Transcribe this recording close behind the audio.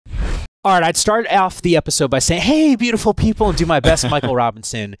All right, I'd start off the episode by saying, hey, beautiful people, and do my best Michael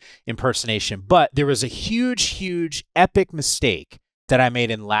Robinson impersonation. But there was a huge, epic mistake that I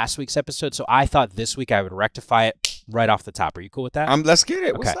made in last week's episode, so I thought this week I would rectify it right off the top. Are you cool with that? Let's get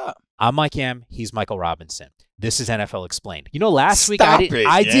it. Okay. What's up? I'm Mike Yam. He's Michael Robinson. This is NFL Explained. You know, last week I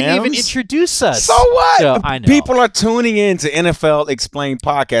didn't even introduce us. So what? So, I know. People are tuning in to NFL Explained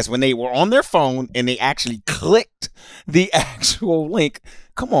podcast when they were on their phone and they actually clicked the actual link.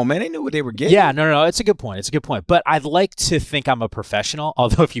 Come on, man. They knew what they were getting. Yeah, no. It's a good point. But I'd like to think I'm a professional,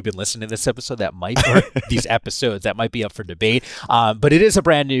 although if you've been listening to this episode, these episodes, that might be up for debate. But it is a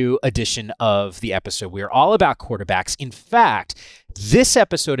brand new edition of the episode. We're all about quarterbacks. In fact, this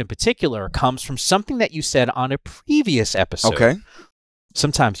episode in particular comes from something that you said on a previous episode. Okay.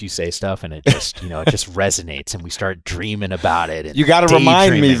 Sometimes you say stuff and it just, it just resonates and we start dreaming about it. And you got to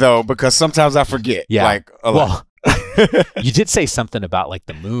remind me, though, because sometimes I forget. Yeah. You did say something about like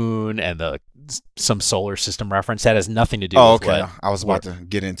the moon and some solar system reference that has nothing to do with okay. I was about to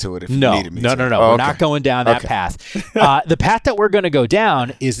get into it if you needed me to. No. We're not going down that path. The path that we're going to go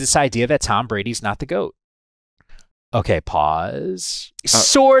down is this idea that Tom Brady's not the GOAT. Okay, pause.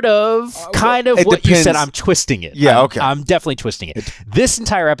 Sort of, kind of what you said. I'm twisting it. Yeah, okay. I'm definitely twisting it. This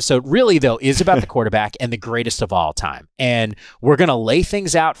entire episode really, though, is about the quarterback and the greatest of all time. And we're going to lay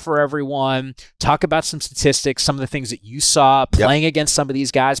things out for everyone, talk about some statistics, some of the things that you saw playing against some of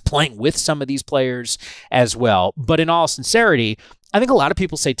these guys, playing with some of these players as well. But in all sincerity, I think a lot of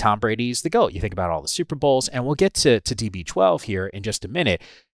people say Tom Brady's the GOAT. You think about all the Super Bowls, and we'll get to DB12 here in just a minute.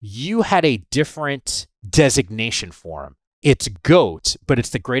 You had a different designation for him. It's GOAT, but it's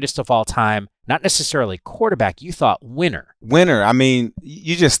the greatest of all time, not necessarily quarterback. You thought winner. Winner. I mean,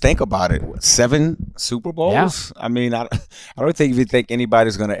 you just think about it. 7 Super Bowls? Yeah. I mean, I don't think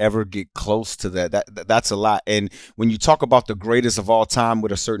anybody's going to ever get close to that. That's a lot. And when you talk about the greatest of all time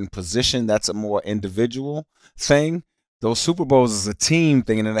with a certain position, that's a more individual thing. Those Super Bowls is a team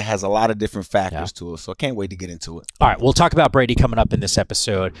thing, and it has a lot of different factors to it. So I can't wait to get into it. All right, we'll talk about Brady coming up in this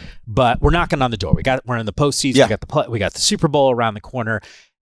episode, but we're knocking on the door. We're in the postseason. Yeah. We got the Super Bowl around the corner.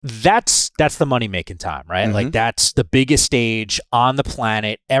 That's the money making time, right? Mm-hmm. Like that's the biggest stage on the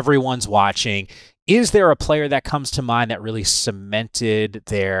planet. Everyone's watching. Is there a player that comes to mind that really cemented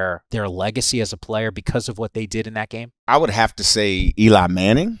their legacy as a player because of what they did in that game? I would have to say Eli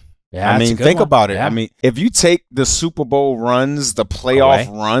Manning. Yeah, I mean, think about it. Yeah. I mean, if you take the Super Bowl runs, the playoff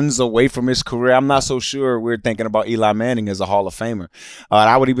runs away from his career, I'm not so sure we're thinking about Eli Manning as a Hall of Famer.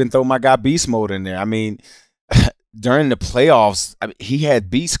 I would even throw my guy Beast Mode in there. I mean, during the playoffs, he had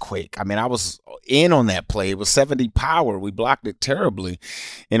Beast Quake. I mean, I was in on that play. It was 70 power. We blocked it terribly.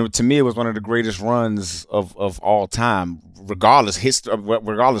 And to me, it was one of the greatest runs of all time, regardless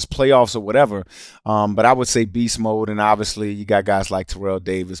playoffs or whatever. But I would say Beast Mode, and obviously you got guys like Terrell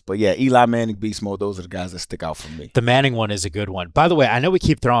Davis. But yeah, Eli Manning, Beast Mode, those are the guys that stick out for me. The Manning one is a good one. By the way, I know we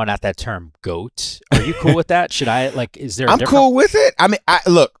keep throwing out that term GOAT. Are you cool with that? Should I, is there a different... cool with it. I mean,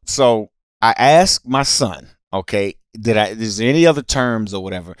 look, so I asked my son, okay, is there any other terms or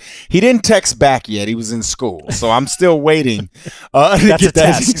whatever? He didn't text back yet. He was in school. So I'm still waiting. That's a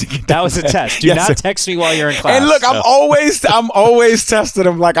test. That was a test. Do not text me while you're in class. And look, I'm always testing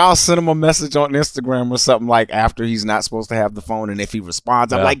him. Like I'll send him a message on Instagram or something like after he's not supposed to have the phone. And if he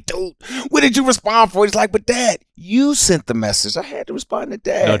responds, I'm like, dude, what did you respond for? He's like, but Dad, you sent the message. I had to respond to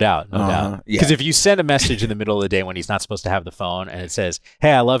Dad. No doubt. Because if you send a message in the middle of the day when he's not supposed to have the phone and it says,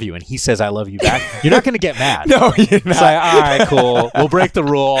 hey, I love you, and he says, I love you back, you're not going to get mad. No, you're not. It's like, all right, cool. We'll break the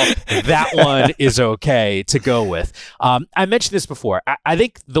rule. That one is okay to go with. I mentioned this before. I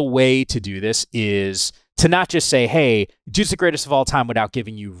think the way to do this is to not just say, hey, dude's the greatest of all time without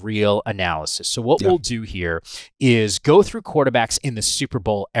giving you real analysis. So what we'll do here is go through quarterbacks in the Super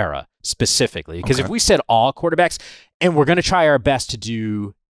Bowl era specifically. Because if we said all quarterbacks, and we're going to try our best to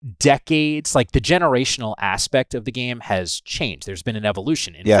do decades, like the generational aspect of the game has changed. There's been an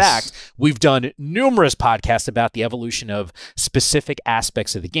evolution. In fact, we've done numerous podcasts about the evolution of specific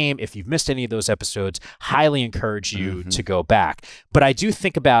aspects of the game. If you've missed any of those episodes, highly encourage you to go back. But I do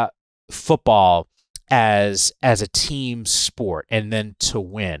think about football as a team sport and then to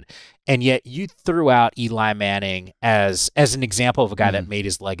win. And yet you threw out Eli Manning as an example of a guy that made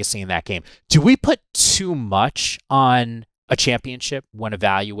his legacy in that game. Do we put too much on a championship when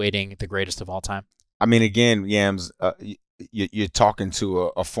evaluating the greatest of all time? I mean, again, Yams, you're talking to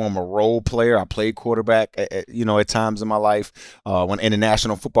a former role player. I played quarterback, at times in my life. When in the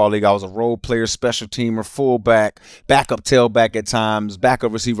National Football League, I was a role player, special teamer, fullback, backup tailback at times,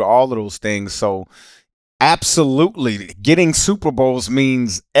 backup receiver, all of those things. So Absolutely. Getting Super Bowls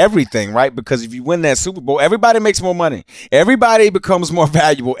means everything, right? Because if you win that Super Bowl, everybody makes more money. Everybody becomes more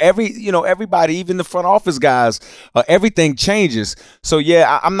valuable. Everybody, even the front office guys, everything changes. So,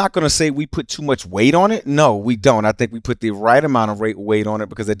 yeah, I'm not going to say we put too much weight on it. No, we don't. I think we put the right amount of weight on it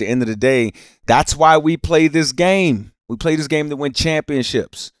because at the end of the day, that's why we play this game. We play this game to win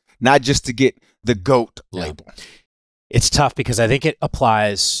championships, not just to get the GOAT label. It's tough because I think it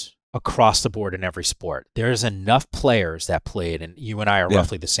applies across the board in every sport. There's enough players that played, and you and I are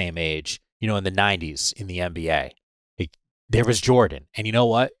roughly the same age, in the 90s in the NBA. There was Jordan. And you know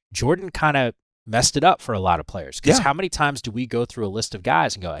what? Jordan kind of messed it up for a lot of players. Because how many times do we go through a list of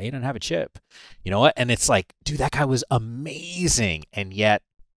guys and go, hey, he didn't have a chip? You know what? And it's like, dude, that guy was amazing. And yet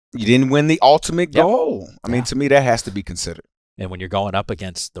you didn't win the ultimate goal. I mean, to me, that has to be considered. And when you're going up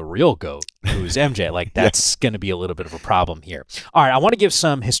against the real GOAT, who's MJ, like that's going to be a little bit of a problem here. All right, I want to give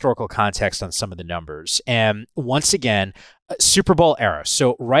some historical context on some of the numbers. And once again, Super Bowl era.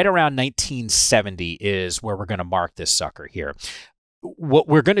 So right around 1970 is where we're going to mark this sucker here. What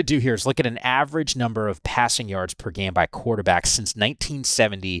we're going to do here is look at an average number of passing yards per game by quarterbacks since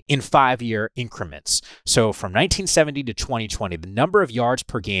 1970 in 5-year increments. So from 1970 to 2020, the number of yards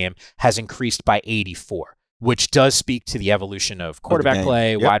per game has increased by 84. Which does speak to the evolution of quarterback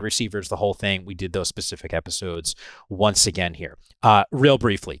play, wide receivers, the whole thing. We did those specific episodes once again here. Real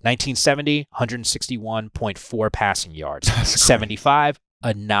briefly, 1970, 161.4 passing yards. 75,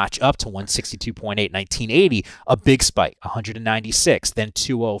 a notch up to 162.8. 1980, a big spike, 196, then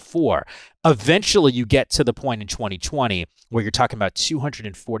 204. Eventually, you get to the point in 2020 where you're talking about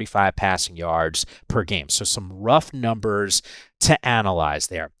 245 passing yards per game. So some rough numbers to analyze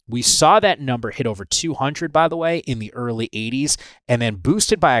there. We saw that number hit over 200, by the way, in the early 80s, and then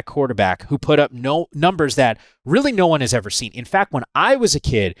boosted by a quarterback who put up numbers that really no one has ever seen. In fact, when I was a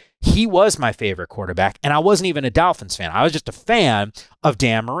kid, he was my favorite quarterback, and I wasn't even a Dolphins fan. I was just a fan of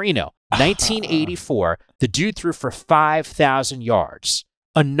Dan Marino. 1984, the dude threw for 5,000 yards.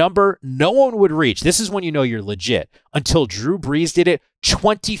 A number no one would reach. This is when you know you're legit. Until Drew Brees did it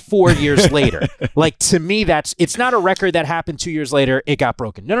 24 years later. Like, to me, it's not a record that happened 2 years later. It got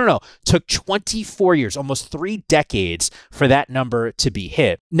broken. No. Took 24 years, almost 3 decades for that number to be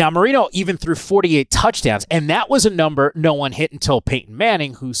hit. Now, Marino even threw 48 touchdowns, and that was a number no one hit until Peyton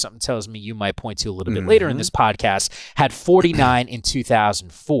Manning, who something tells me you might point to a little bit later in this podcast, had 49 in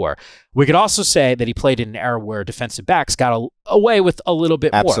 2004. We could also say that he played in an era where defensive backs got away with a little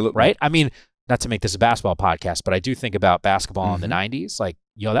bit more, right? I mean, not to make this a basketball podcast, but I do think about basketball in the 90s. Like,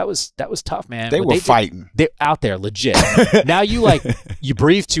 that was tough, man. They were fighting. They're out there, legit. Now you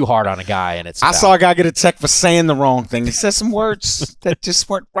breathe too hard on a guy, and it's. I saw a guy get a check for saying the wrong thing. He said some words that just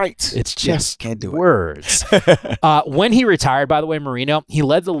weren't right. It's just can't do words. When he retired, by the way, Marino, he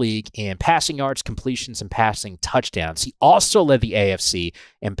led the league in passing yards, completions, and passing touchdowns. He also led the AFC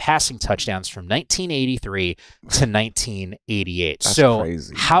in passing touchdowns from 1983 to 1988. That's so,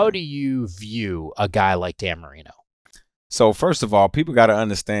 crazy, how do you view a guy like Dan Marino? So first of all, people got to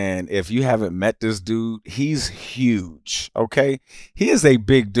understand, if you haven't met this dude, he's huge. Okay, he is a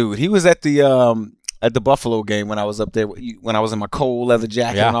big dude. He was at the Buffalo game when I was up there, when I was in my cold leather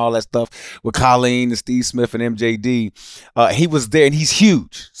jacket and all that stuff with Colleen and Steve Smith and MJD. He was there, and he's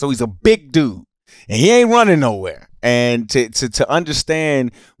huge. So he's a big dude, and he ain't running nowhere. And to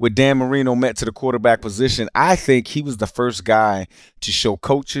understand what Dan Marino meant to the quarterback position, I think he was the first guy to show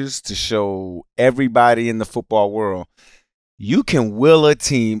coaches, to show everybody in the football world, you can will a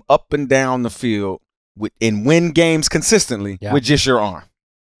team up and down the field and win games consistently with just your arm.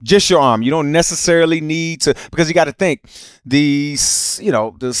 Just your arm. You don't necessarily need to, because you got to think, the 60s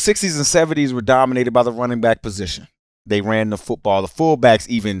and 70s were dominated by the running back position. They ran the football. The fullbacks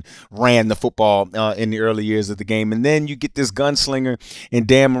even ran the football in the early years of the game. And then you get this gunslinger in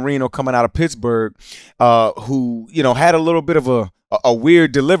Dan Marino coming out of Pittsburgh, who, had a little bit of a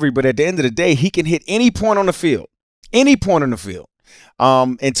weird delivery, but at the end of the day, he can hit any point on the field. Any point on the field.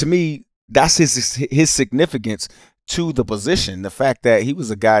 And to me, that's his significance to the position. The fact that he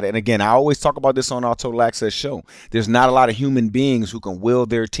was a guy that, and again, I always talk about this on our Total Access show, there's not a lot of human beings who can will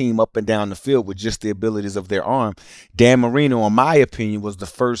their team up and down the field with just the abilities of their arm. Dan Marino, in my opinion, was the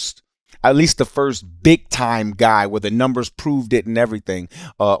first, at least the first big-time guy where the numbers proved it and everything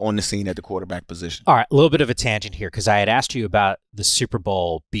on the scene at the quarterback position. All right, a little bit of a tangent here, because I had asked you about the Super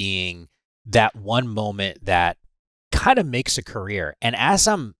Bowl being that one moment that kind of makes a career. And as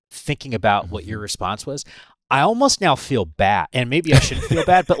I'm thinking about what your response was, I almost now feel bad. And maybe I shouldn't feel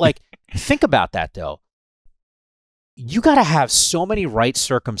bad, but like, think about that though. You got to have so many right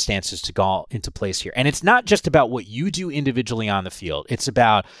circumstances to go into place here. And it's not just about what you do individually on the field. It's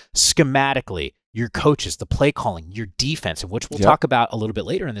about schematically, your coaches, the play calling, your defense, and which we'll talk about a little bit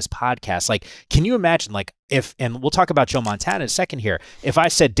later in this podcast. Like, can you imagine, like, and we'll talk about Joe Montana in a second here, if I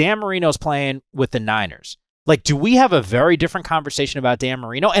said Dan Marino's playing with the Niners, like, do we have a very different conversation about Dan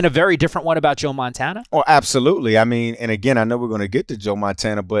Marino and a very different one about Joe Montana? Oh, absolutely. I mean, and again, I know we're going to get to Joe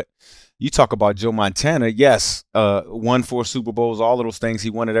Montana, but you talk about Joe Montana, yes, won 4 Super Bowls, all of those things. He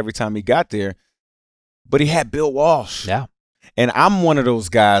won it every time he got there. But he had Bill Walsh. Yeah. And I'm one of those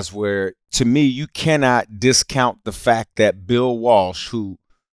guys where, to me, you cannot discount the fact that Bill Walsh, who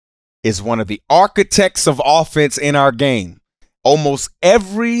is one of the architects of offense in our game, almost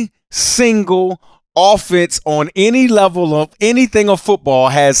every single offense on any level of anything of football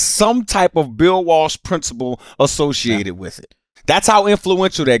has some type of Bill Walsh principle associated with it. That's how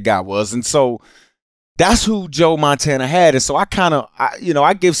influential that guy was. And so that's who Joe Montana had. And so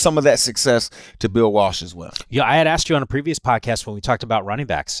I give some of that success to Bill Walsh as well. Yeah, I had asked you on a previous podcast when we talked about running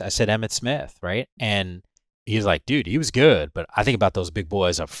backs. I said Emmitt Smith, right? And he's like, dude, he was good, but I think about those big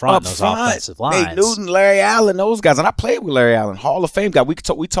boys up front, those offensive lines. Nate Newton, Larry Allen, those guys. And I played with Larry Allen, Hall of Fame guy. We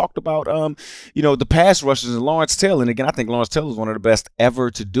talked about, the pass rushers and Lawrence Taylor. And again, I think Lawrence Taylor was one of the best ever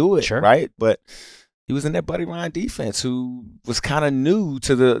to do it, right? But he was in that Buddy Ryan defense, who was kind of new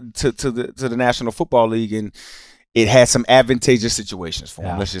to the National Football League, and it had some advantageous situations for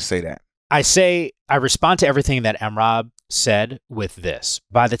him. Let's just say that. I respond to everything that Emrob said with this.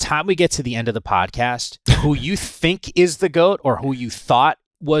 By the time we get to the end of the podcast, who you think is the GOAT or who you thought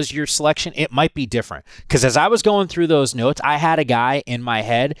was your selection, it might be different. Because as I was going through those notes, I had a guy in my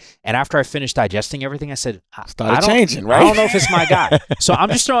head, and after I finished digesting everything, I said, I don't know if it's my guy. So I'm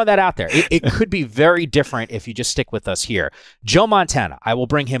just throwing that out there. It could be very different if you just stick with us here. Joe Montana, I will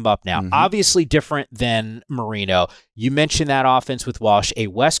bring him up now. Obviously different than Marino. You mentioned that offense with Walsh, a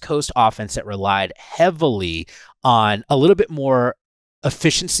West Coast offense that relied heavily on a little bit more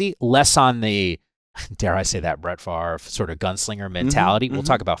efficiency, less on the, dare I say that, Brett Favre sort of gunslinger mentality. We'll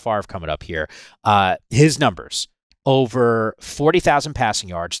talk about Favre coming up here. His numbers, over 40,000 passing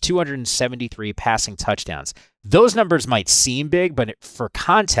yards, 273 passing touchdowns. Those numbers might seem big, but for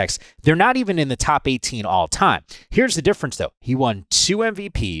context, they're not even in the top 18 all time. Here's the difference, though. He won 2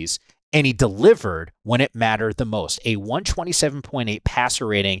 MVPs, and he delivered when it mattered the most. A 127.8 passer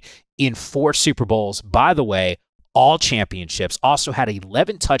rating in 4 Super Bowls. By the way, all championships, also had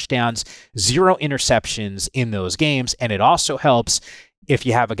 11 touchdowns, 0 interceptions in those games. And it also helps if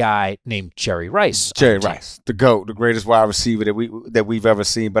you have a guy named Jerry Rice. Jerry Rice, the GOAT, the greatest wide receiver that we've ever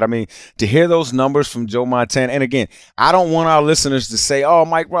seen. But I mean, to hear those numbers from Joe Montana, and again, I don't want our listeners to say, oh,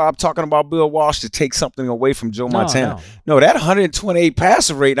 Mike Robb talking about Bill Walsh to take something away from Joe Montana. No, that 128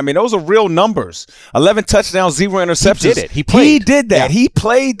 passer rate, I mean, those are real numbers. 11 touchdowns, 0 interceptions. He did it. He played. He did that. Yeah. He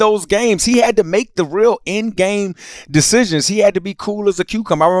played those games. He had to make the real in-game decisions. He had to be cool as a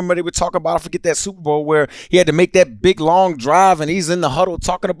cucumber. I remember they were talking about, I forget that Super Bowl where he had to make that big, long drive, and he's in the huddle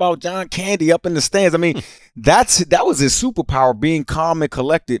talking about John Candy up in the stands. I mean, that was his superpower, being calm and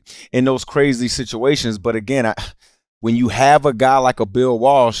collected in those crazy situations. But again, when you have a guy like a Bill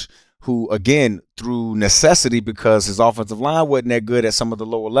Walsh, who, again, through necessity, because his offensive line wasn't that good at some of the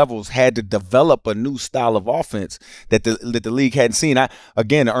lower levels, had to develop a new style of offense that the league hadn't seen.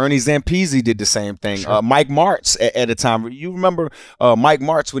 Again, Ernie Zampese did the same thing. Sure. Mike Martz at a time. You remember Mike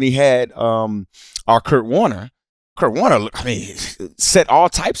Martz when he had our Kurt Warner? Kurt Warner, I mean, set all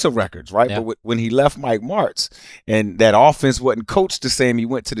types of records, right? Yeah. But when he left Mike Martz and that offense wasn't coached the same, he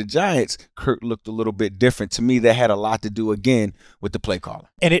went to the Giants, Kurt looked a little bit different. To me, that had a lot to do, again, with the play caller.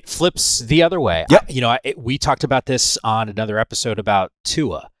 And it flips the other way. Yep. We talked about this on another episode about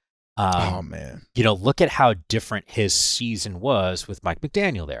Tua. Oh, man. Look at how different his season was with Mike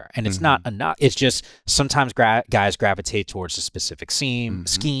McDaniel there. And it's not enough. It's just sometimes guys gravitate towards a specific scheme,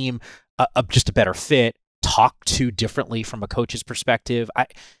 just a better fit. Talk to differently from a coach's perspective.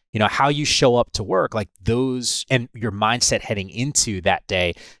 How you show up to work, like those, and your mindset heading into that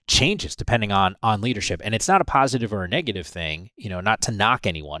day changes depending on leadership. And it's not a positive or a negative thing, not to knock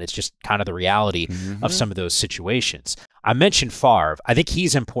anyone. It's just kind of the reality of some of those situations. I mentioned Favre. I think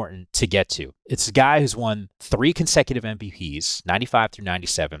he's important to get to. It's a guy who's won 3 consecutive MVPs, 95 through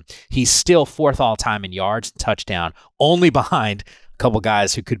 97. He's still 4th all time in yards and touchdown, only behind couple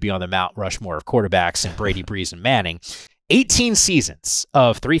guys who could be on the Mount Rushmore of quarterbacks and Brady, Brees, and Manning. 18 seasons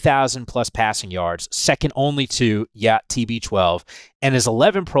of 3,000 plus passing yards, second only to TB12, and his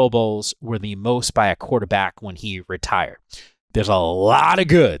 11 Pro Bowls were the most by a quarterback when he retired. There's a lot of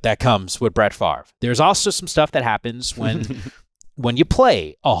good that comes with Brett Favre. There's also some stuff that happens when you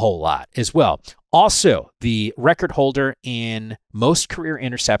play a whole lot as well. Also, the record holder in most career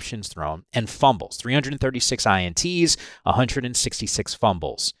interceptions thrown and fumbles, 336 INTs, 166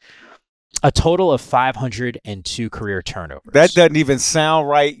 fumbles. A total of 502 career turnovers. That doesn't even sound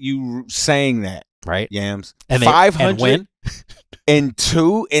right, you saying that. Right? Yams. And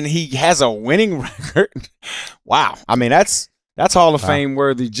 502, and he has a winning record. Wow. I mean, that's Hall of Fame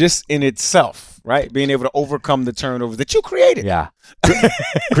worthy just in itself, right? Being able to overcome the turnovers that you created. Yeah.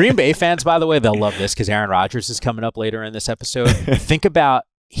 Green Bay fans, by the way, they'll love this because Aaron Rodgers is coming up later in this episode. Think about,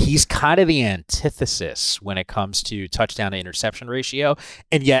 he's kind of the antithesis when it comes to touchdown to interception ratio.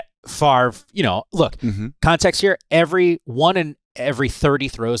 And yet Favre, look, context here, one in every 30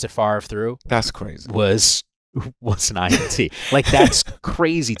 throws that Favre threw. That's crazy. Was an INT. Like, that's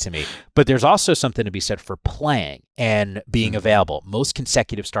crazy to me. But there's also something to be said for playing and being available. Most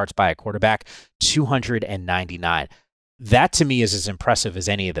consecutive starts by a quarterback, 299. That to me is as impressive as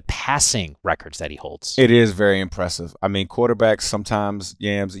any of the passing records that he holds. It is very impressive. I mean, quarterbacks sometimes,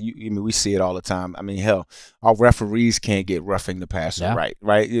 Yams, we see it all the time. I mean, hell, our referees can't get roughing the passer right?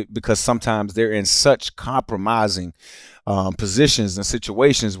 Because sometimes they're in such compromising positions and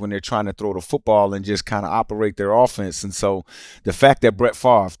situations when they're trying to throw the football and just kind of operate their offense. And so the fact that Brett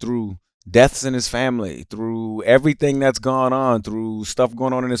Favre, through deaths in his family, through everything that's gone on, through stuff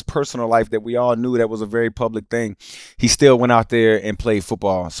going on in his personal life that we all knew that was a very public thing, he still went out there and played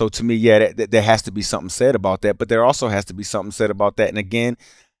football. So to me, yeah, there has to be something said about that. But there also has to be something said about that. And again,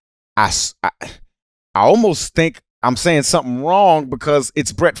 I almost think I'm saying something wrong because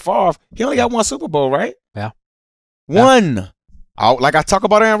it's Brett Favre. He only got one Super Bowl, right? Yeah. One. Yeah. Like I talk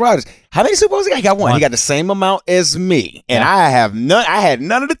about Aaron Rodgers. How many Super Bowls he got? He got one. He got the same amount as me. And I have none. I had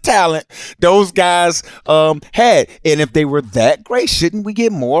none of the talent those guys had. And if they were that great, shouldn't we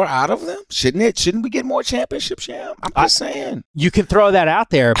get more out of them? Shouldn't we get more championships? Yeah, I'm just saying. You can throw that out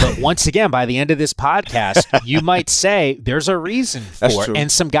there, but once again, by the end of this podcast, you might say there's a reason for it.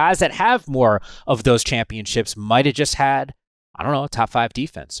 And some guys that have more of those championships might have just had, I don't know, top 5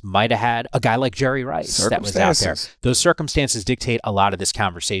 defense. Might have had a guy like Jerry Rice that was out there. Those circumstances dictate a lot of this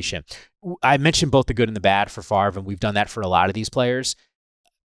conversation. I mentioned both the good and the bad for Favre, and we've done that for a lot of these players.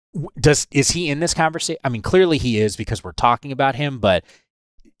 Is he in this conversation? I mean, clearly he is because we're talking about him, but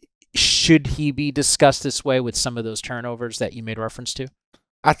should he be discussed this way with some of those turnovers that you made reference to?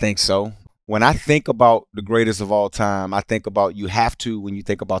 I think so. When I think about the greatest of all time, I think about when you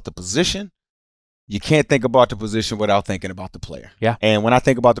think about the position, you can't think about the position without thinking about the player. Yeah. And when I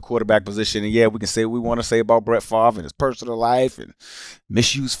think about the quarterback position, and we can say what we want to say about Brett Favre and his personal life and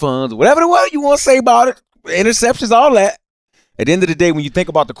misuse funds, whatever the word you want to say about it, interceptions, all that. At the end of the day, when you think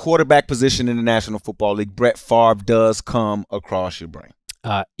about the quarterback position in the National Football League, Brett Favre does come across your brain.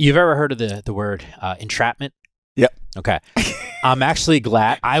 You've ever heard of the word entrapment? Yep. Okay. I'm actually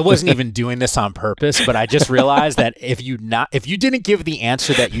glad. I wasn't even doing this on purpose, but I just realized that if you didn't give the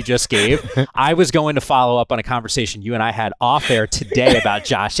answer that you just gave, I was going to follow up on a conversation you and I had off air today about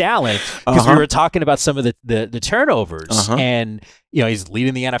Josh Allen, because we were talking about some of the turnovers, and he's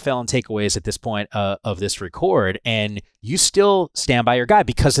leading the NFL in takeaways at this point of this record, and you still stand by your guy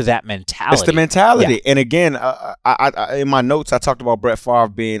because of that mentality. It's the mentality. Yeah. And again, I in my notes, I talked about Brett Favre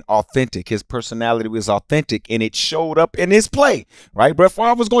being authentic. His personality was authentic, and it showed up in his play, right? Brett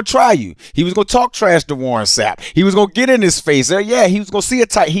Favre was going to try you. He was going to talk trash to Warren Sapp. He was going to get in his face. Yeah, he was going to see a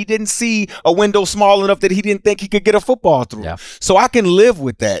tight. He didn't see a window small enough that he didn't think he could get a football through. Yeah. So I can live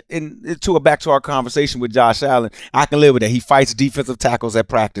with that. And back to our conversation with Josh Allen, I can live with that. He fights defensive tackles at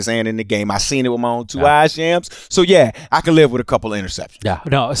practice and in the game. I seen it with my own two eyes, Shams. So yeah, I can live with a couple of interceptions. Yeah,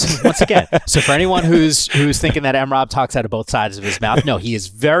 no. So once again, so for anyone who's thinking that M-Rob talks out of both sides of his mouth, no, he is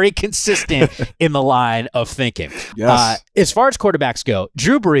very consistent in the line of thinking. Yes. As far as quarterbacks go,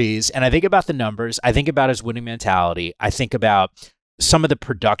 Drew Brees, and I think about the numbers, I think about his winning mentality, I think about some of the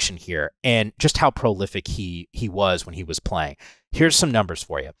production here and just how prolific he was when he was playing. Here's some numbers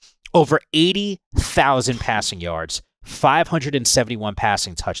for you. Over 80,000 passing yards, 571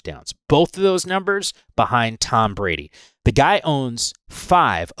 passing touchdowns. Both of those numbers behind Tom Brady. The guy owns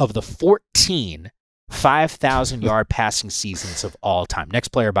 5 of the 14 5,000-yard passing seasons of all time. Next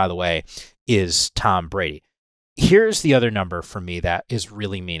player, by the way, is Tom Brady. Here's the other number for me that is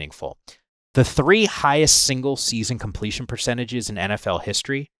really meaningful. The 3 highest single-season completion percentages in NFL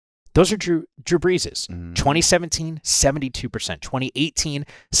history, those are Drew Brees's. 2017, 72%. 2018,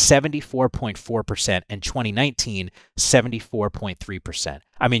 74.4%. And 2019, 74.3%.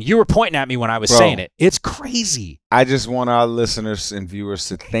 I mean, you were pointing at me when I was saying it. It's crazy. I just want our listeners and viewers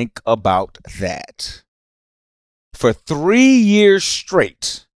to think about that. For 3 years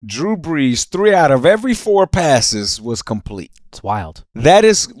straight, Drew Brees, 3 out of every 4 passes was complete. It's wild. That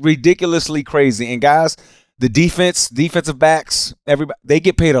is ridiculously crazy. And guys, the defensive backs, everybody, they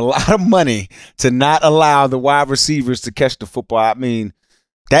get paid a lot of money to not allow the wide receivers to catch the football. I mean,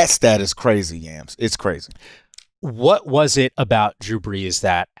 That stat is crazy, Yams. It's crazy. What was it about Drew Brees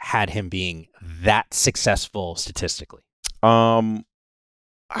that had him being that successful statistically?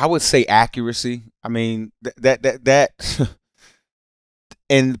 I would say accuracy. I mean, that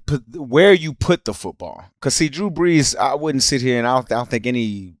and where you put the football. Because, see, Drew Brees, I wouldn't sit here and I don't think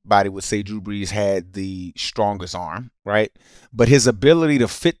anybody would say Drew Brees had the strongest arm, right? But his ability to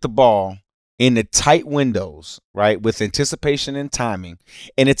fit the ball in the tight windows, right, with anticipation and timing,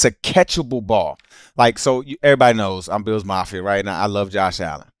 and it's a catchable ball. Like, so everybody knows I'm Bills Mafia, right? And I love Josh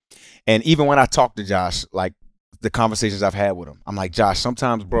Allen. And even when I talk to Josh, like the conversations I've had with him, I'm like, Josh,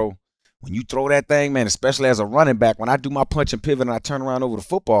 sometimes, bro, when you throw that thing, man, especially as a running back, when I do my punch and pivot and I turn around over the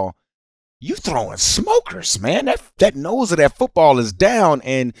football, you throwing smokers, man. That nose of that football is down.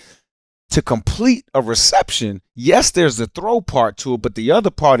 And to complete a reception, yes, there's the throw part to it, but the other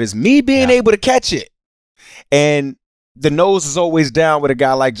part is me being able to catch it. And the nose is always down with a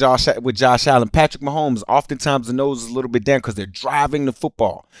guy like Josh Allen. Patrick Mahomes, oftentimes the nose is a little bit down because they're driving the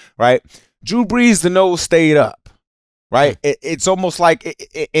football, right? Drew Brees, the nose stayed up. Right, it's almost like,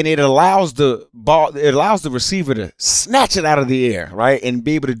 and it allows the ball, it allows the receiver to snatch it out of the air, right, and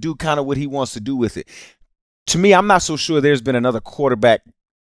be able to do kind of what he wants to do with it. To me, I'm not so sure there's been another quarterback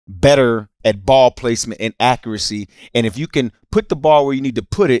better at ball placement and accuracy. And if you can put the ball where you need to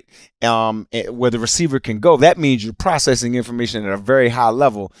put it, where the receiver can go, that means you're processing information at a very high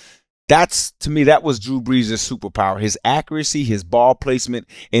level. To me, that was Drew Brees' superpower, his accuracy, his ball placement,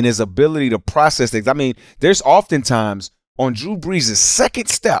 and his ability to process things. I mean, there's oftentimes on Drew Brees' second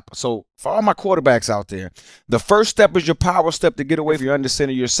step. So for all my quarterbacks out there, the first step is your power step to get away from your under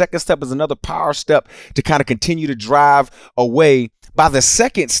center. Your second step is another power step to kind of continue to drive away. By the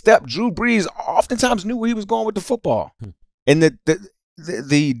second step, Drew Brees oftentimes knew where he was going with the football. And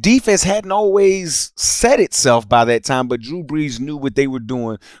the defense hadn't always set itself by that time, but Drew Brees knew what they were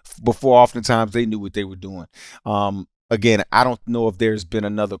doing before oftentimes they knew what they were doing. Again, I don't know if there's been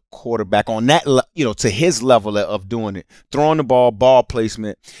another quarterback on that, to his level of doing it, throwing the ball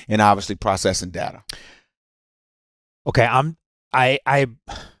placement, and obviously processing data. Okay, How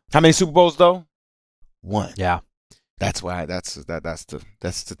many Super Bowls though? 1. Yeah, that's why. That's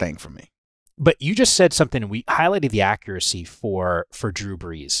the thing for me. But you just said something. We highlighted the accuracy for Drew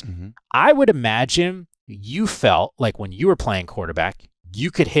Brees. Mm-hmm. I would imagine you felt like when you were playing quarterback,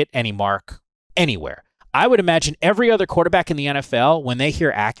 you could hit any mark anywhere. I would imagine every other quarterback in the NFL, when they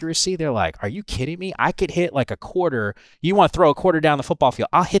hear accuracy, they're like, are you kidding me? I could hit like a quarter. You want to throw a quarter down the football field,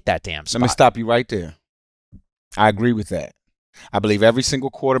 I'll hit that damn spot. Let me stop you right there. I agree with that. I believe every single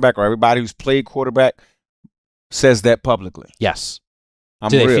quarterback or everybody who's played quarterback says that publicly. Yes.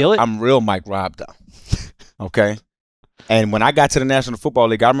 Do they feel it? I'm real Mike Robb, though. Okay? And when I got to the National Football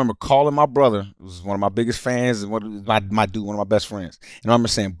League, I remember calling my brother, who was one of my biggest fans and one of my best friends. And I remember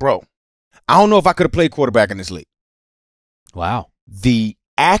saying, bro, I don't know if I could have played quarterback in this league. Wow. The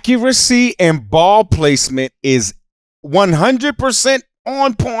accuracy and ball placement is 100%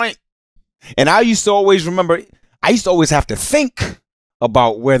 on point. And I used to always have to think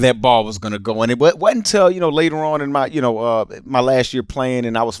about where that ball was going to go. And it wasn't until, later on in my, my last year playing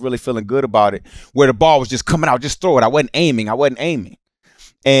and I was really feeling good about it, where the ball was just coming out, just throw it. I wasn't aiming.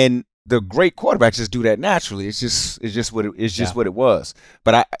 And the great quarterbacks just do that naturally. It's just what it was.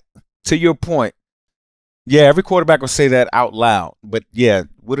 But to your point, yeah, every quarterback will say that out loud. But yeah,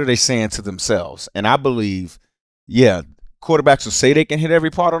 what are they saying to themselves? And I believe, yeah, quarterbacks will say they can hit every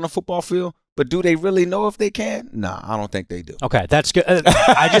part on the football field, but do they really know if they can? Nah, I don't think they do. Okay, that's good.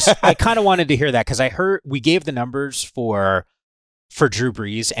 I kind of wanted to hear that because I heard we gave the numbers for Drew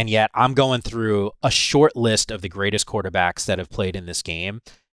Brees, and yet I'm going through a short list of the greatest quarterbacks that have played in this game.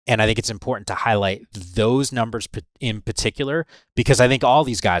 And I think it's important to highlight those numbers in particular because I think all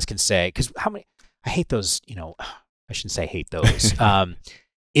these guys can say, because I hate those, I shouldn't say hate those.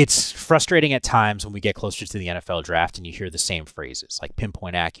 It's frustrating at times when we get closer to the NFL draft and you hear the same phrases like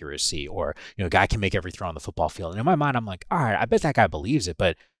pinpoint accuracy or, a guy can make every throw on the football field. And in my mind, I'm like, all right, I bet that guy believes it,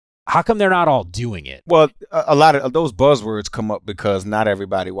 but how come they're not all doing it? Well, a lot of those buzzwords come up because not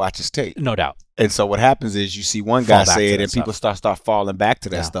everybody watches tape. No doubt. And so what happens is you see one guy say it and people start falling back to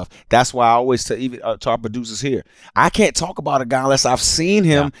that stuff. That's why I always tell even to our producers here, I can't talk about a guy unless I've seen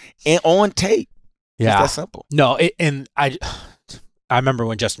him on tape. Yeah. It's that simple. No, I remember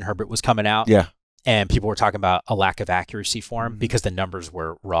when Justin Herbert was coming out. Yeah. And people were talking about a lack of accuracy for him because the numbers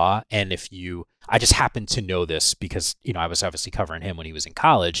were raw. And I just happened to know this because, I was obviously covering him when he was in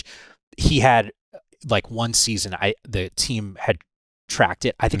college. He had like one season, the team had tracked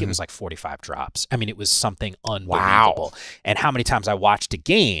it. I think it was like 45 drops. I mean, it was something unbelievable. Wow. And how many times I watched a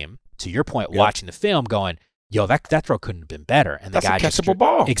game, to your point, watching the film going, yo, that throw couldn't have been better. And that's the guy a catchable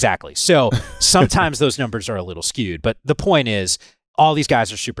ball. Exactly. So sometimes those numbers are a little skewed. But the point is, all these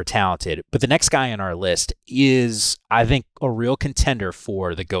guys are super talented. But the next guy on our list is, I think, a real contender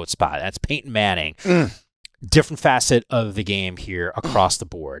for the GOAT spot. That's Peyton Manning. Different facet of the game here across the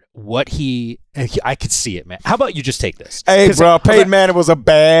board. I could see it, man. How about you just take this? Hey, bro, Peyton Manning was a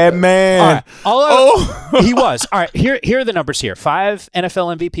bad man. He was. All right, here are the numbers here. 5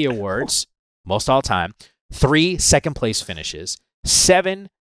 NFL MVP awards, most all time. 3 second-place finishes.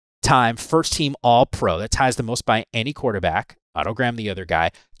 7-time first-team All-Pro. That ties the most by any quarterback. Otto Graham, the other guy.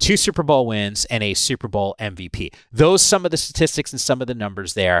 2 Super Bowl wins and a Super Bowl MVP. Those some of the statistics and some of the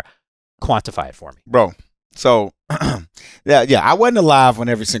numbers there. Quantify it for me. Bro. So, yeah, I wasn't alive when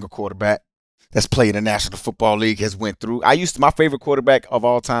every single quarterback that's played in the National Football League has went through. My favorite quarterback of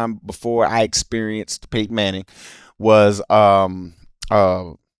all time before I experienced Peyton Manning was Joe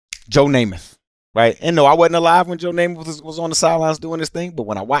Namath, right? And no, I wasn't alive when Joe Namath was on the sidelines doing his thing, but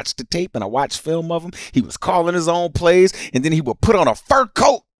when I watched the tape and I watched film of him, he was calling his own plays, and then he would put on a fur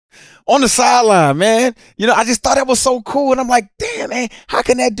coat on the sideline, man. You know, I just thought that was so cool. And I'm like, damn, man, how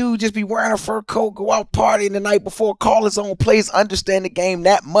can that dude just be wearing a fur coat, go out partying the night before, call his own plays, understand the game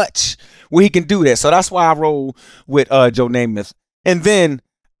that much where he can do that? So that's why I roll with Joe Namath. And then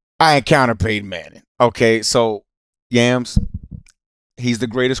I encountered Peyton Manning. Okay, so Yams, he's the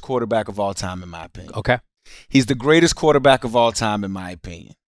greatest quarterback of all time, in my opinion. Okay. He's the greatest quarterback of all time, in my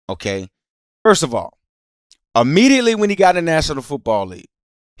opinion. Okay. First of all, immediately when he got in the National Football League,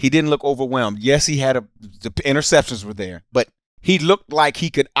 he didn't look overwhelmed. Yes, the interceptions were there, but he looked like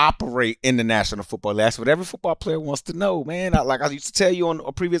he could operate in the National Football League. That's what every football player wants to know, man. Like I used to tell you on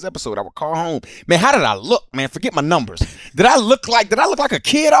a previous episode, I would call home, man, how did I look, man? Forget my numbers. Did I look like a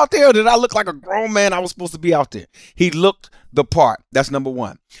kid out there, or did I look like a grown man I was supposed to be out there? He looked the part. That's number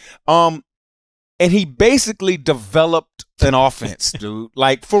one. And he basically developed an offense, dude.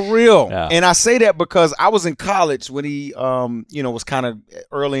 Like, for real. Yeah. And I say that because I was in college when he, was kind of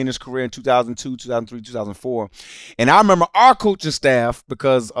early in his career in 2002, 2003, 2004. And I remember our coaching staff,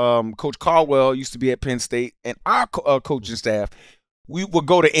 because Coach Caldwell used to be at Penn State, and our coaching staff, we would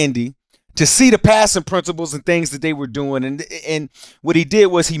go to Indy to see the passing principles and things that they were doing. And what he did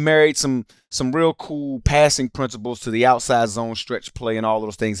was he married some real cool passing principles to the outside zone stretch play and all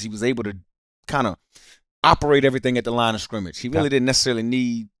those things. He was able to kind of operate everything at the line of scrimmage. He really didn't necessarily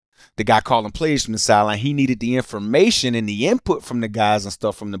need the guy calling plays from the sideline. He needed the information and the input from the guys and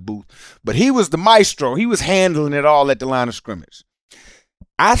stuff from the booth. But he was the maestro. He was handling it all at the line of scrimmage.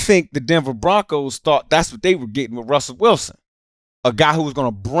 I think the Denver Broncos thought that's what they were getting with Russell Wilson, a guy who was going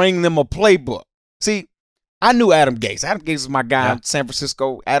to bring them a playbook. See, I knew Adam Gase. Adam Gase was my guy in San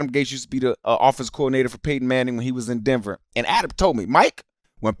Francisco. Adam Gase used to be the offense coordinator for Peyton Manning when he was in Denver. And Adam told me, Mike,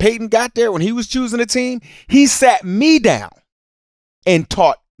 when Peyton got there, when he was choosing a team, he sat me down and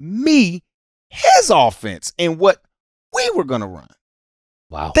taught me his offense and what we were going to run.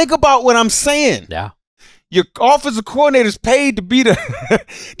 Wow. Think about what I'm saying. Yeah. Your offensive coordinator's paid to be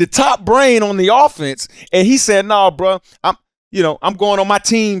the top brain on the offense. And he said, no, bro, I'm going on my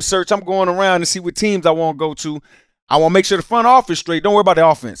team search. I'm going around to see what teams I want to go to. I want to make sure the front office straight. Don't worry about the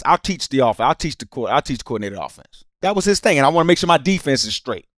offense. I'll teach the offense. I'll teach the coordinator offense. That was his thing, and I want to make sure my defense is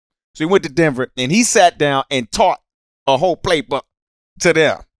straight. So he went to Denver, and he sat down and taught a whole playbook to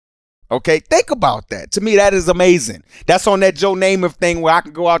them. Okay? Think about that. To me, that is amazing. That's on that Joe Namath thing where I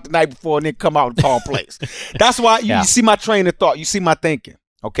can go out the night before and then come out and call plays. That's why you see my train of thought. You see my thinking.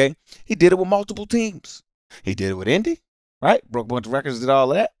 Okay? He did it with multiple teams. He did it with Indy, right? Broke a bunch of records, did all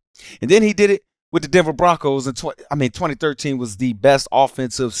that. And then he did it with the Denver Broncos. 2013 was the best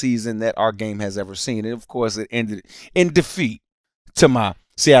offensive season that our game has ever seen. And, of course, it ended in defeat to my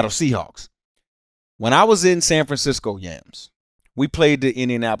Seattle Seahawks. When I was in San Francisco, Yams, we played the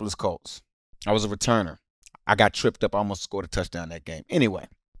Indianapolis Colts. I was a returner. I got tripped up. I almost scored a touchdown that game. Anyway,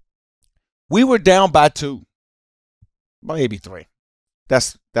 we were down by 2, maybe 3.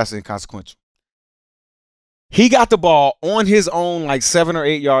 That's inconsequential. He got the ball on his own 7 or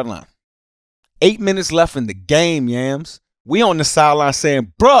 8 yard line. 8 minutes left in the game, Yams. We on the sideline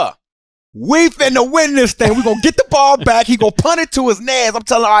saying, bruh, we finna win this thing. We gonna get the ball back. He gonna punt it to his Nez. I'm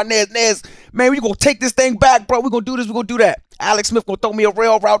telling our Nez, man, we gonna take this thing back, bro. We gonna do this, we gonna do that. Alex Smith gonna throw me a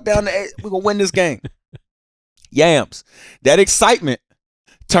rail route down the edge. We gonna win this game. Yams, that excitement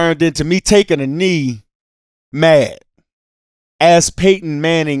turned into me taking a knee mad as Peyton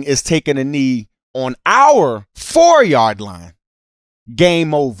Manning is taking a knee on our 4 yard line.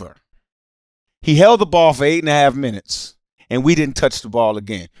 Game over. He held the ball for 8.5 minutes, and we didn't touch the ball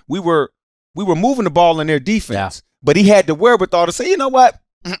again. We were moving the ball in their defense, but he had the wherewithal to say, you know what?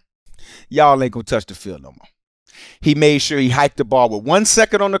 Y'all ain't going to touch the field no more. He made sure he hiked the ball with 1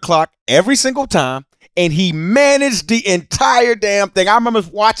 second on the clock every single time, and he managed the entire damn thing. I remember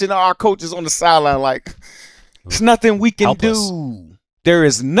watching our coaches on the sideline like, there's nothing we can do. There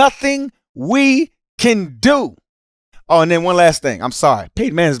is nothing we can do. Oh, and then one last thing. I'm sorry.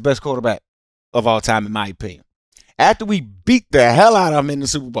 Peyton Manning is the best quarterback of all time, in my opinion. After we beat the hell out of him in the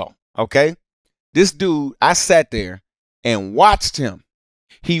Super Bowl, okay? This dude, I sat there and watched him.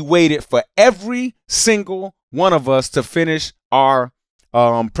 He waited for every single one of us to finish our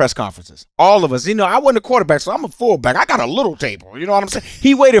press conferences. All of us. You know, I wasn't a quarterback, so I'm a fullback. I got a little table. You know what I'm saying?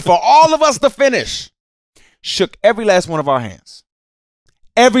 He waited for all of us to finish. Shook every last one of our hands.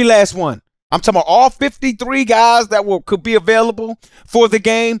 Every last one. I'm talking about all 53 guys that could be available for the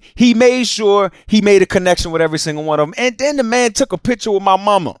game. He made sure he made a connection with every single one of them. And then the man took a picture with my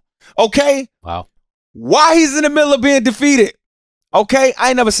mama. Okay? Wow. Why he's in the middle of being defeated? Okay? I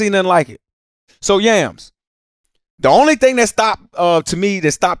ain't never seen nothing like it. So, Yams, the only thing that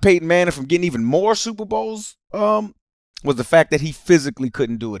stopped Peyton Manning from getting even more Super Bowls was the fact that he physically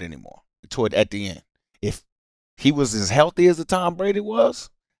couldn't do it anymore at the end. If he was as healthy as the Tom Brady was,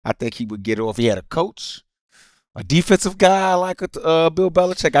 I think he would get it. Or if he had a coach, a defensive guy like Bill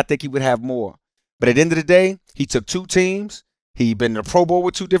Belichick, I think he would have more. But at the end of the day, he took 2 teams. He'd been in the Pro Bowl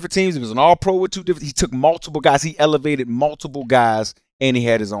with 2 different teams. He was an All-Pro with 2 different. He took multiple guys. He elevated multiple guys, and he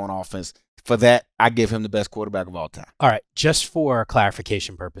had his own offense. For that, I give him the best quarterback of all time. All right, just for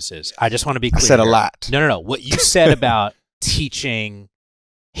clarification purposes, I just want to be clear. I said a lot. No. What you said about teaching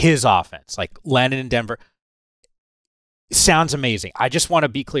his offense, like landing in Denver, sounds amazing. I just want to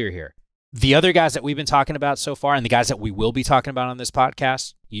be clear here. The other guys that we've been talking about so far and the guys that we will be talking about on this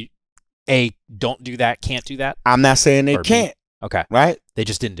podcast, don't do that, can't do that. I'm not saying they can't. Okay. Right? They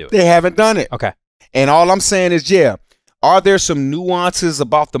just didn't do it. They haven't done it. Okay. And all I'm saying is, are there some nuances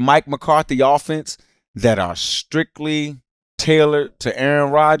about the Mike McCarthy offense that are strictly tailored to Aaron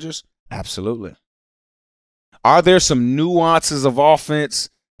Rodgers? Absolutely. Are there some nuances of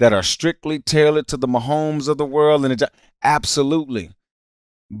offense that are strictly tailored to the Mahomes of the world? Absolutely.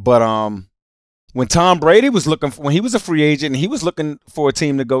 But when Tom Brady was when he was a free agent and he was looking for a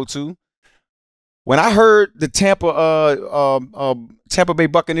team to go to, when I heard the Tampa Bay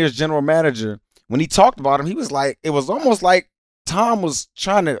Buccaneers general manager, when he talked about him, he was like, it was almost like Tom was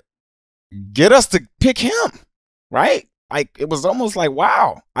trying to get us to pick him, right? Like, it was almost like,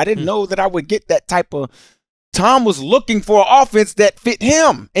 wow, I didn't know that I would get that type of. Tom was looking for an offense that fit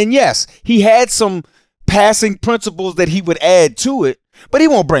him. And yes, he had some passing principles that he would add to it, but he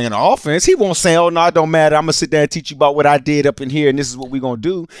won't bring an offense. He won't say, oh, no, it don't matter. I'm going to sit there and teach you about what I did up in here, and this is what we're going to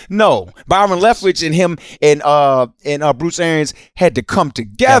do. No, Byron Leftwich and him and Bruce Arians had to come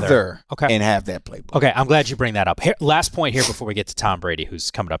together and have that playbook. Okay, I'm glad you bring that up. Here, last point here before we get to Tom Brady, who's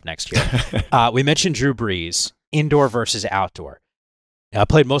coming up next year. We mentioned Drew Brees, indoor versus outdoor.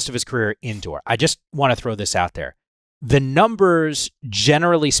 Played most of his career indoor. I just want to throw this out there. The numbers,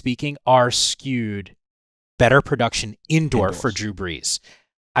 generally speaking, are skewed better production indoors for Drew Brees.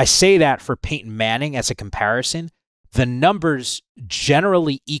 I say that for Peyton Manning as a comparison. The numbers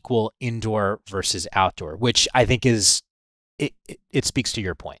generally equal indoor versus outdoor, which I think is it speaks to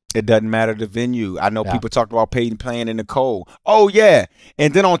your point. It doesn't matter the venue. I know people talked about Peyton playing in the cold. Oh, yeah.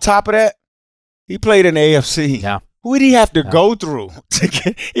 And then on top of that, he played in the AFC. Yeah. Who did he have to go through?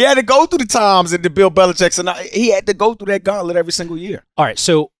 He had to go through the Toms and the Bill Belichick's, and he had to go through that gauntlet every single year. All right,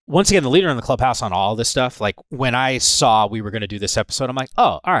 so once again, the leader in the clubhouse on all this stuff, like when I saw we were going to do this episode, I'm like,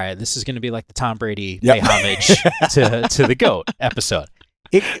 oh, all right, this is going to be like the Tom Brady pay homage to the GOAT episode.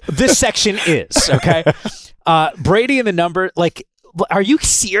 This section is, okay? Brady and the number, like, are you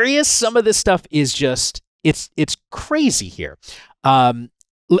serious? Some of this stuff is just, it's crazy here.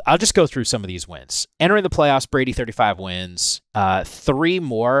 I'll just go through some of these wins. Entering the playoffs, Brady 35 wins, 3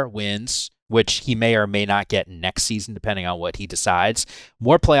 more wins, which he may or may not get next season, depending on what he decides.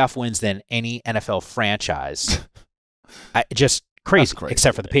 More playoff wins than any NFL franchise. Just crazy,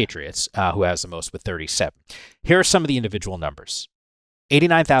 except for the Patriots, who has the most with 37. Here are some of the individual numbers.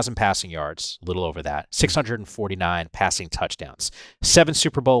 89,000 passing yards, a little over that. 649 passing touchdowns. 7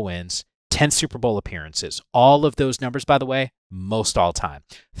 Super Bowl wins. 10 Super Bowl appearances. All of those numbers, by the way, most all time.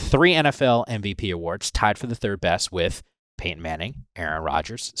 3 NFL MVP awards, tied for the 3rd best with Peyton Manning, Aaron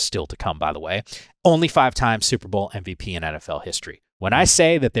Rodgers, still to come, by the way. Only 5 times Super Bowl MVP in NFL history. When I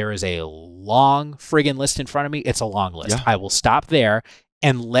say that there is a long friggin' list in front of me, it's a long list. Yeah. I will stop there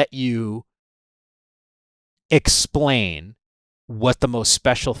and let you explain what the most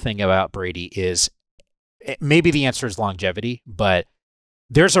special thing about Brady is. Maybe the answer is longevity, but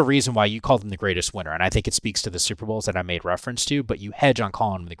there's a reason why you called him the greatest winner, and I think it speaks to the Super Bowls that I made reference to, but you hedge on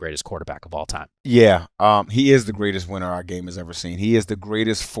calling him the greatest quarterback of all time. Yeah, he is the greatest winner our game has ever seen. He is the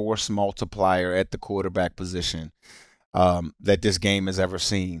greatest force multiplier at the quarterback position that this game has ever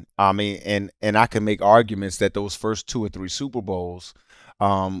seen. I mean, and I can make arguments that those first 2 or 3 Super Bowls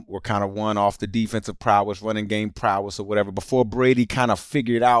were kind of won off the defensive prowess, running game prowess, or whatever, before Brady kind of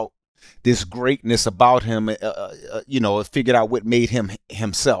figured out this greatness about him, figured out what made him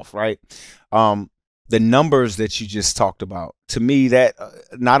himself, right? The numbers that you just talked about, to me, that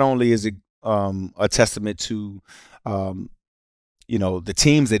not only is it a testament to, the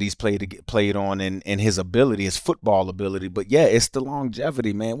teams that he's played on and his ability, his football ability, but yeah, it's the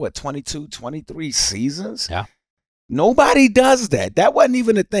longevity, man. What, 22, 23 seasons? Yeah. Nobody does that. That wasn't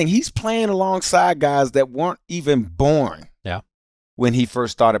even a thing. He's playing alongside guys that weren't even born. Yeah. When he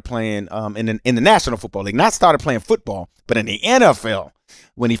first started playing in the National Football League, not started playing football, but in the NFL,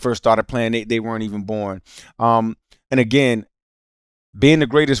 when he first started playing, they weren't even born. And again, being the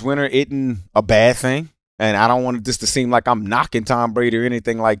greatest winner isn't a bad thing. And I don't want this to seem like I'm knocking Tom Brady or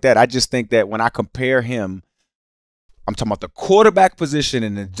anything like that. I just think that when I compare him, I'm talking about the quarterback position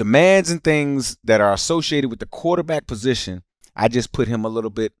and the demands and things that are associated with the quarterback position, I just put him a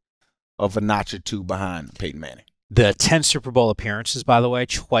little bit of a notch or 2 behind Peyton Manning. The 10 Super Bowl appearances, by the way,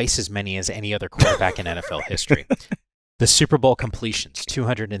 twice as many as any other quarterback in NFL history. The Super Bowl completions,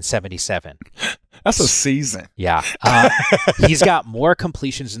 277. That's a season. Yeah. He's got more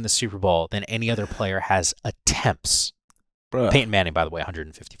completions in the Super Bowl than any other player has attempts. Bruh. Peyton Manning, by the way,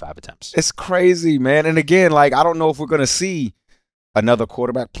 155 attempts. It's crazy, man. And again, I don't know if we're going to see another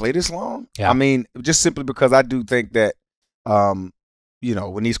quarterback play this long. Yeah. I mean, just simply because I do think that when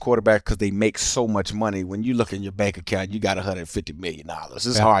these quarterbacks, because they make so much money, when you look in your bank account, you got $150 million.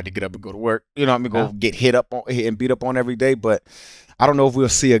 It's hard to get up and go to work. You know what I mean? Go get hit and beat up on every day. But I don't know if we'll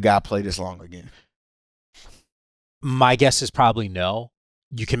see a guy play this long again. My guess is probably no.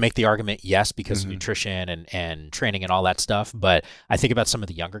 You can make the argument, yes, because of nutrition and training and all that stuff. But I think about some of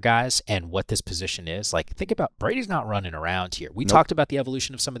the younger guys and what this position is. Think about Brady's not running around here. We talked about the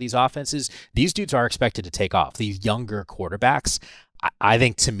evolution of some of these offenses. These dudes are expected to take off. These younger quarterbacks, I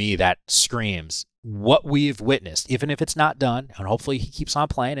think to me that screams what we've witnessed, even if it's not done, and hopefully he keeps on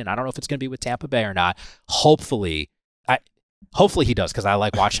playing, and I don't know if it's going to be with Tampa Bay or not. Hopefully he does, because I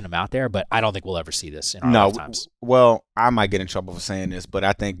like watching him out there, but I don't think we'll ever see this in our lifetimes. Well, I might get in trouble for saying this, but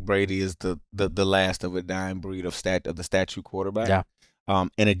I think Brady is the last of a dying breed of the statue quarterback. Yeah.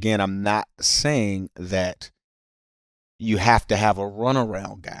 And again, I'm not saying that you have to have a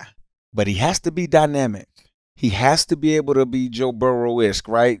runaround guy, but he has to be dynamic. He has to be able to be Joe Burrow-esque,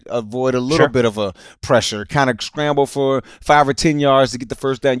 right? Avoid a little bit of a pressure, kind of scramble for 5 or 10 yards to get the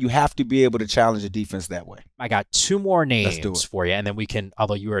first down. You have to be able to challenge the defense that way. I got 2 more names for you, and then we can,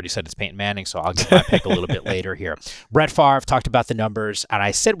 although you already said it's Peyton Manning, so I'll get my pick a little bit later here. Brett Favre talked about the numbers, and I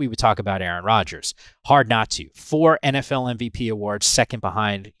said we would talk about Aaron Rodgers. Hard not to. 4 NFL MVP awards, second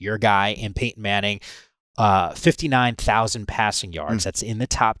behind your guy in Peyton Manning. 59,000 passing yards. That's in the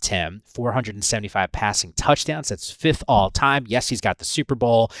top 10. 475 passing touchdowns. That's 5th all time. Yes, he's got the Super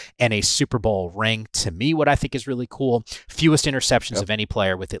Bowl and a Super Bowl ring. To me, what I think is really cool, fewest interceptions of any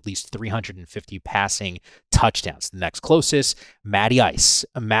player with at least 350 passing touchdowns. The next closest, Matty Ice,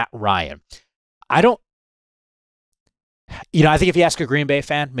 Matt Ryan. I think if you ask a Green Bay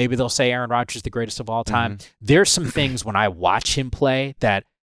fan, maybe they'll say Aaron Rodgers is the greatest of all time. There's some things when I watch him play that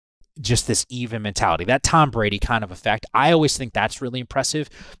just this even mentality, that Tom Brady kind of effect. I always think that's really impressive.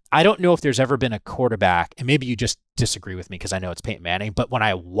 I don't know if there's ever been a quarterback, and maybe you just disagree with me because I know it's Peyton Manning, but when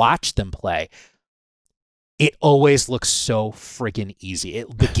I watch them play, it always looks so friggin' easy.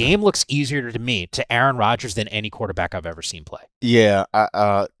 The game looks easier to me, to Aaron Rodgers, than any quarterback I've ever seen play. Yeah,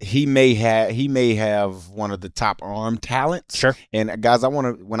 he may have one of the top arm talents. Sure. And guys,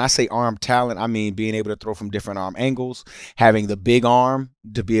 when I say arm talent, I mean being able to throw from different arm angles, having the big arm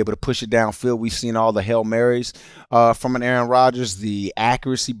to be able to push it downfield. We've seen all the Hail Marys from an Aaron Rodgers, the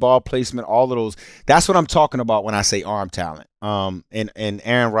accuracy, ball placement, all of those. That's what I'm talking about when I say arm talent. And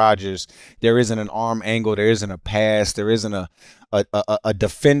Aaron Rodgers, there isn't an arm angle, there isn't a pass, there isn't a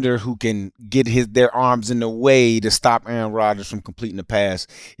defender who can get their arms in the way to stop Aaron Rodgers from completing the pass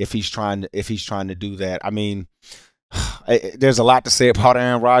if he's trying to do that. I mean, there's a lot to say about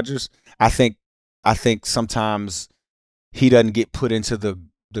Aaron Rodgers. I think sometimes he doesn't get put into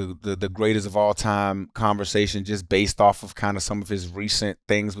the greatest of all time conversation just based off of kind of some of his recent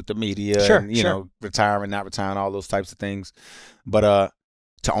things with the media, and you know, retiring, not retiring, all those types of things. But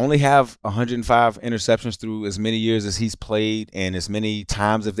to only have 105 interceptions through as many years as he's played, and as many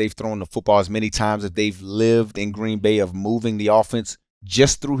times as they've thrown the football, as many times as they've lived in Green Bay of moving the offense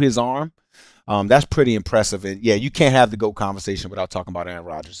just through his arm, that's pretty impressive. And yeah, you can't have the GOAT conversation without talking about Aaron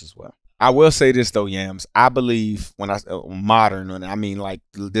Rodgers as well. I will say this though, Yams. I believe when I modern, and I mean like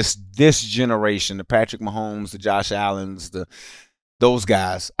this generation, the Patrick Mahomes, the Josh Allens, those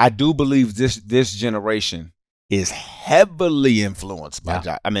guys. I do believe this generation is heavily influenced by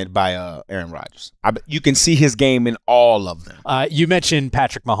Aaron Rodgers. You can see his game in all of them. You mentioned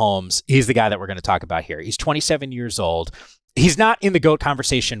Patrick Mahomes. He's the guy that we're going to talk about here. He's 27 years old. He's not in the GOAT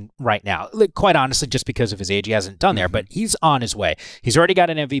conversation right now. Like, quite honestly, just because of his age, he hasn't done there, but he's on his way. He's already got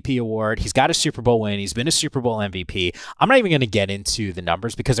an MVP award. He's got a Super Bowl win. He's been a Super Bowl MVP. I'm not even going to get into the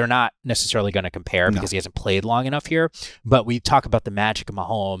numbers because they're not necessarily going to compare because he hasn't played long enough here. But we talk about the magic of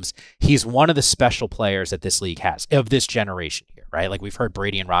Mahomes. He's one of the special players that this league has, of this generation here, right? Like we've heard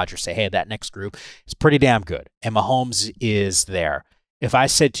Brady and Rodgers say, hey, that next group is pretty damn good. And Mahomes is there. If I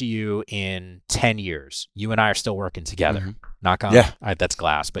said to you in 10 years, you and I are still working together, knock on, that's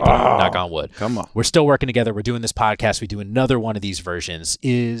glass, but knock on wood. Come on. We're still working together. We're doing this podcast. We do another one of these versions.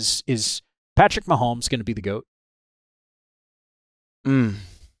 Is Patrick Mahomes going to be the GOAT?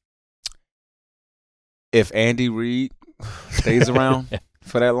 If Andy Reid stays around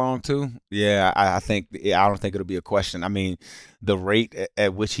for that long too, I don't think it'll be a question. I mean, the rate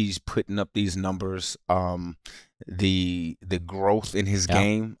at which he's putting up these numbers, the growth in his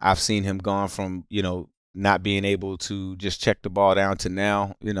game. I've seen him gone from, not being able to just check the ball down to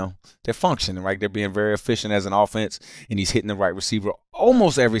now, they're functioning, right? They're being very efficient as an offense, and he's hitting the right receiver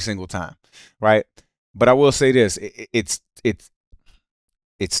almost every single time, right? But I will say this, it's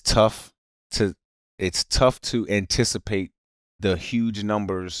tough to anticipate the huge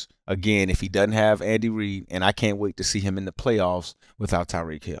numbers again if he doesn't have Andy Reid, and I can't wait to see him in the playoffs without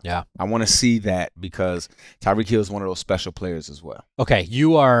Tyreek Hill. Yeah. I want to see that because Tyreek Hill is one of those special players as well. Okay,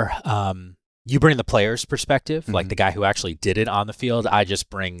 you are you bring the player's perspective, like the guy who actually did it on the field. I just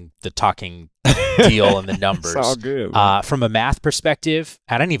bring the talking deal and the numbers. It's all good. From a math perspective,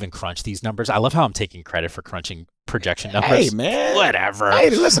 I didn't even crunch these numbers. I love how I'm taking credit for crunching projection numbers. Hey, man. Whatever. Hey,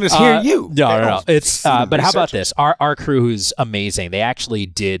 the listeners hear you. No. It's but how about this? Our crew, who's amazing, they actually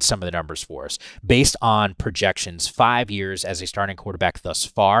did some of the numbers for us based on projections 5 years as a starting quarterback thus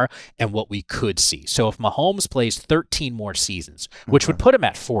far and what we could see. So if Mahomes plays 13 more seasons, which would put him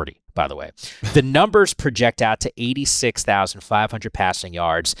at 40, by the way, the numbers project out to 86,500 passing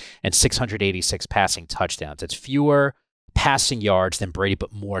yards and 686 passing touchdowns. It's fewer passing yards than Brady,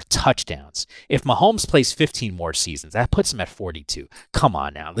 but more touchdowns. If Mahomes plays 15 more seasons, that puts him at 42. Come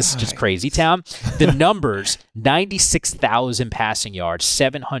on now. This is just crazy town. The numbers, 96,000 passing yards,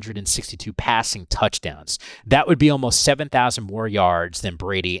 762 passing touchdowns. That would be almost 7,000 more yards than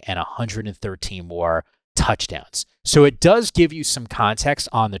Brady and 113 more touchdowns. So it does give you some context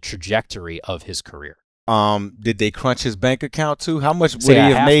on the trajectory of his career. Did they crunch his bank account too? How much would he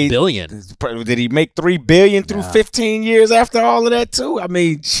have made? Billion. Did he make $3 billion through 15 years after all of that too? I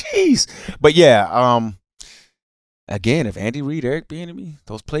mean, jeez. But yeah, again, if Andy Reid, Eric Bieniemy,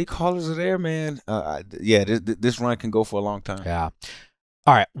 those play callers are there, man. This run can go for a long time. Yeah.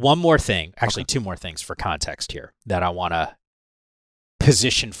 All right. One more thing. Actually, two more things for context here that I want to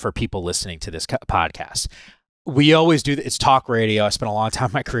position for people listening to this podcast. We always do it's talk radio. I spent a long time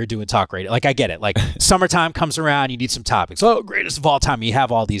in my career doing talk radio. Like, I get it. Like, summertime comes around, you need some topics. Oh, greatest of all time. You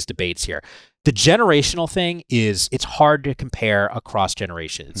have all these debates here. The generational thing is it's hard to compare across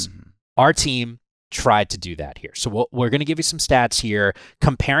generations. Our team tried to do that here. So we're going to give you some stats here,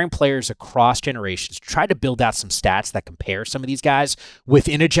 comparing players across generations, try to build out some stats that compare some of these guys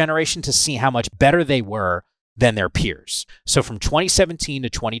within a generation to see how much better they were than their peers. So from 2017 to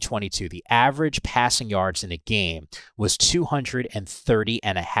 2022, the average passing yards in a game was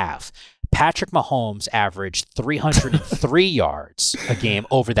 230.5. Patrick Mahomes averaged 303 yards a game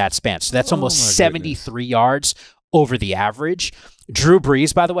over that span. So that's almost 73 yards over the average. Drew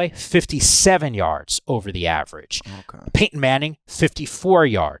Brees, by the way, 57 yards over the average. Peyton Manning, 54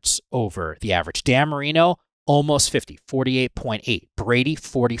 yards over the average. Dan Marino, almost 50, 48.8. Brady,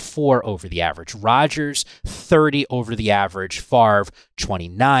 44 over the average. Rodgers, 30 over the average. Favre,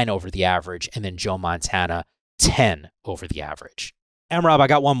 29 over the average. And then Joe Montana, 10 over the average. And Rob, I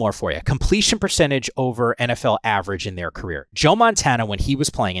got one more for you. Completion percentage over NFL average in their career. Joe Montana, when he was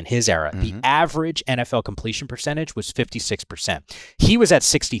playing in his era, the average NFL completion percentage was 56%. He was at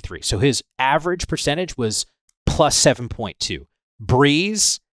 63. So his average percentage was plus 7.2.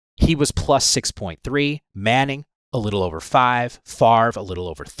 Breeze, he was plus 6.3. Manning, a little over 5. Favre, a little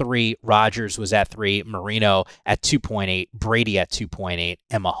over 3. Rodgers was at 3. Marino at 2.8. Brady at 2.8.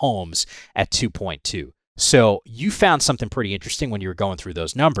 And Mahomes at 2.2. So you found something pretty interesting when you were going through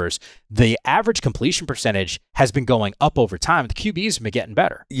those numbers. The average completion percentage has been going up over time. The QBs have been getting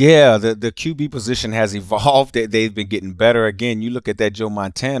better. Yeah, the QB position has evolved. They've been getting better. Again, you look at that Joe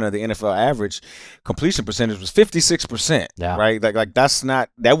Montana, the NFL average completion percentage was 56%. Yeah. Right? Like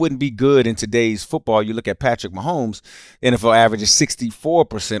that wouldn't be good in today's football. You look at Patrick Mahomes, NFL average is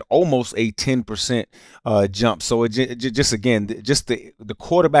 64%, almost a 10% jump. So the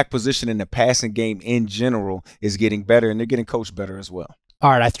quarterback position in the passing game in general is getting better, and they're getting coached better as well. All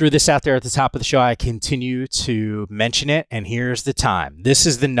right, I threw this out there at the top of the show. I continue to mention it, and here's the time. This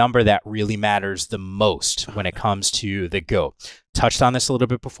is the number that really matters the most when it comes to the GOAT. Touched on this a little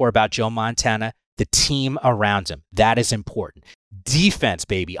bit before about Joe Montana, the team around him. That is important. Defense,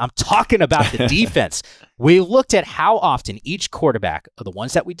 baby. I'm talking about the defense. We looked at how often each quarterback, of the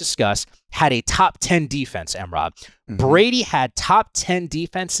ones that we discussed, had a top 10 defense, Emrod. Mm-hmm. Brady had top 10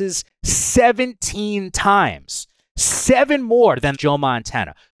 defenses 17 times. 7 more than Joe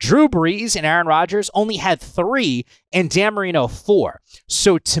Montana. Drew Brees and Aaron Rodgers only had 3 and Dan Marino 4.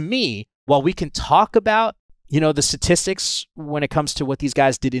 So to me, while we can talk about, the statistics when it comes to what these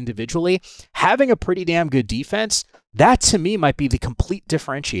guys did individually, having a pretty damn good defense, that to me might be the complete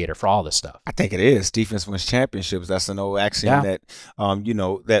differentiator for all this stuff. I think it is. Defense wins championships. That's an old axiom that,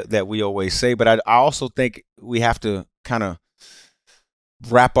 that we always say. But I also think we have to kind of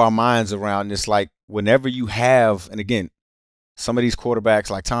wrap our minds around this. Like, whenever you have, and again, some of these quarterbacks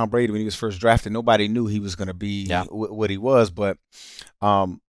like Tom Brady, when he was first drafted, nobody knew he was going to be what he was. But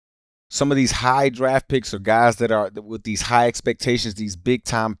some of these high draft picks are guys that are with these high expectations, these big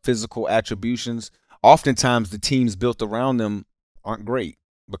time physical attributions. Oftentimes the teams built around them aren't great,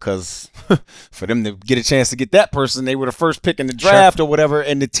 because for them to get a chance to get that person, they were the first pick in the draft or whatever,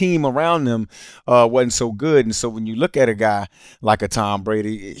 and the team around them wasn't so good. And so when you look at a guy like a Tom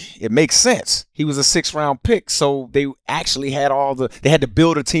Brady, it makes sense. He was a 6th-round pick, so they actually had they had to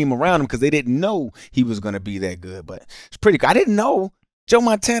build a team around him because they didn't know he was going to be that good. But it's pretty cool. I didn't know Joe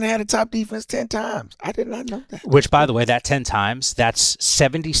Montana had a top defense 10 times. I did not know that. Which, by the way, that 10 times, that's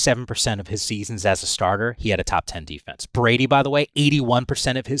 77% of his seasons as a starter. He had a top 10 defense. Brady, by the way,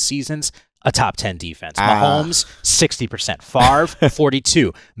 81% of his seasons, a top 10 defense. Mahomes, 60%. Favre,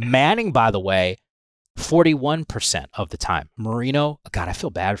 42. Manning, by the way, 41% of the time. Marino, God, I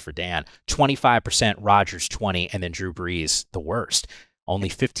feel bad for Dan. 25%, Rodgers 20, and then Drew Brees, the worst. Only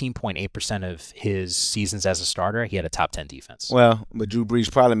 15.8% of his seasons as a starter, he had a top 10 defense. Well, but Drew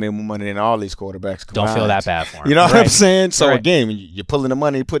Brees probably made more money than all these quarterbacks combined. Don't feel that bad for him. You know what I'm saying? So, again, when you're pulling the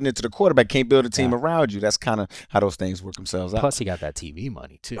money, putting it to the quarterback, can't build a team around you. That's kind of how those things work themselves out. Plus, he got that TV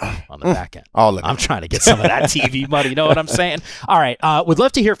money, too, on the back end. All of it. I'm trying to get some of that TV money. You know what I'm saying? All right. Would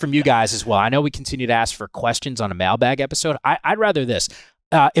love to hear from you guys as well. I know we continue to ask for questions on a mailbag episode. I'd rather this.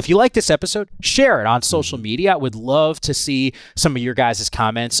 If you like this episode, share it on social media. I would love to see some of your guys'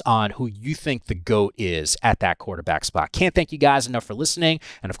 comments on who you think the GOAT is at that quarterback spot. Can't thank you guys enough for listening.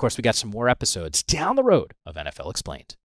 And, of course, we got some more episodes down the road of NFL Explained.